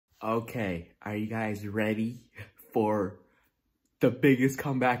Okay, are you guys ready for the biggest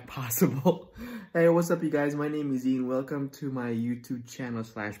comeback possible? Hey, what's up, you guys? My name is Ian. Welcome to my YouTube channel /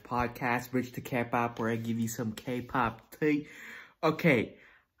 podcast, Bridge to Kpop, where I give you some K-pop tea. Okay,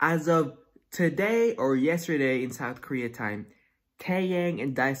 as of today or yesterday in South Korea time, Taeyang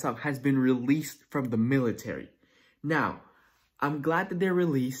and Daesung has been released from the military. Now, I'm glad that they're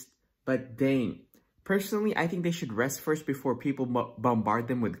released, but dang. Personally, I think they should rest first before people bombard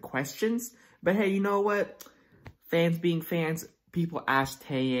them with questions. But hey, you know what? Fans being fans, people ask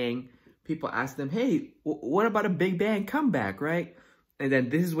Taeyang, people ask them, hey, what about a big bang comeback, right? And then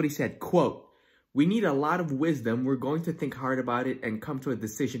this is what he said, quote, "We need a lot of wisdom. We're going to think hard about it and come to a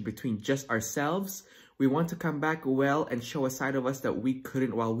decision between just ourselves. We want to come back well and show a side of us that we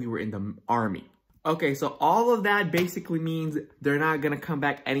couldn't while we were in the army." Okay, so all of that basically means they're not going to come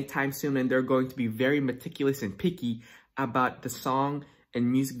back anytime soon, and they're going to be very meticulous and picky about the song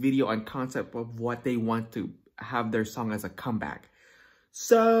and music video and concept of what they want to have their song as a comeback.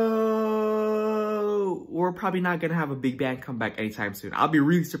 So we're probably not going to have a big bang comeback anytime soon. I'll be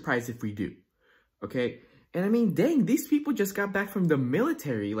really surprised if we do. Okay? And I mean, dang, these people just got back from the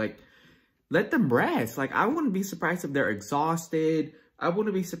military. Like, let them rest. Like, I wouldn't be surprised if they're exhausted. I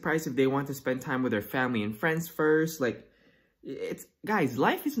wouldn't be surprised if they want to spend time with their family and friends first. Like, guys,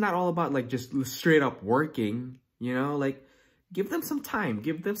 life is not all about, like, just straight up working, you know? Like, give them some time.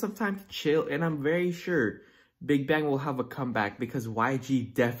 Give them some time to chill. And I'm very sure Big Bang will have a comeback because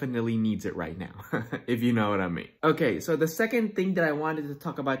YG definitely needs it right now, if you know what I mean. Okay, so the second thing that I wanted to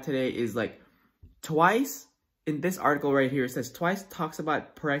talk about today is, like, Twice, in this article right here, it says Twice talks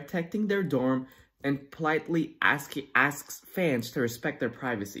about protecting their dorm and politely asks fans to respect their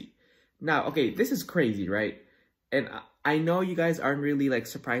privacy. Now, okay, this is crazy, right? And I know you guys aren't really, like,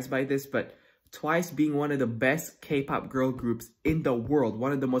 surprised by this, but Twice being one of the best K-pop girl groups in the world,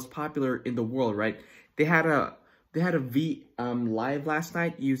 one of the most popular in the world, right? They had a V live last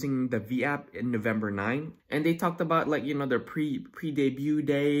night using the V app in November 9, and they talked about, like, you know, their pre-debut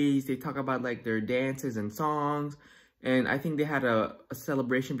days. They talk about, like, their dances and songs. And I think they had a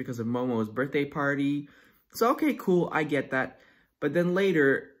celebration because of Momo's birthday party. So, okay, cool. I get that. But then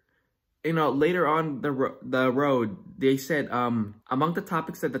later, you know, later on the road, they said among the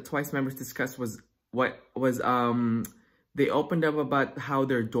topics that the Twice members discussed they opened up about how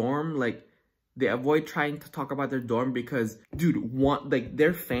their dorm, like, they avoid trying to talk about their dorm because, dude,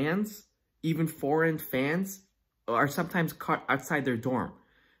 their fans, even foreign fans, are sometimes caught outside their dorm.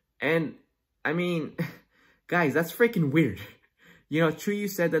 And, I mean... Guys, that's freaking weird. You know, Chuyu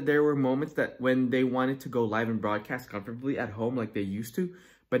said that there were moments that when they wanted to go live and broadcast comfortably at home like they used to,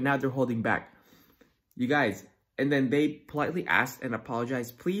 but now they're holding back. You guys, and then they politely asked and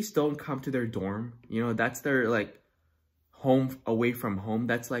apologized, please don't come to their dorm. You know, that's their, like, home away from home.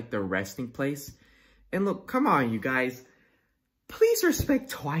 That's, like, their resting place. And look, come on, you guys. Please respect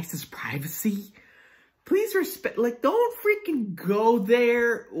Twice's privacy. Please respect, like, don't freaking go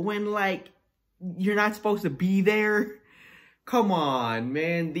there when, like, you're not supposed to be there. Come on,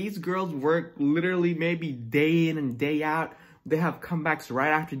 man. These girls work literally maybe day in and day out. They have comebacks right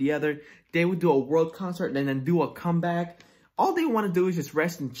after the other. They would do a world concert and then do a comeback. All they want to do is just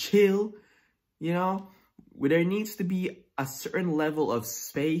rest and chill. You know, there needs to be a certain level of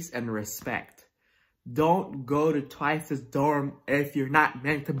space and respect. Don't go to Twice's dorm if you're not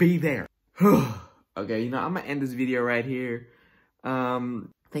meant to be there. Okay, you know, I'm gonna end this video right here.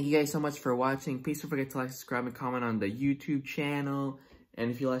 Thank you guys so much for watching. Please don't forget to like, subscribe, and comment on the YouTube channel.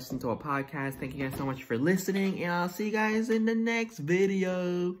 And if you listen to a podcast, thank you guys so much for listening. And I'll see you guys in the next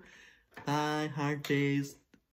video. Bye, heart days.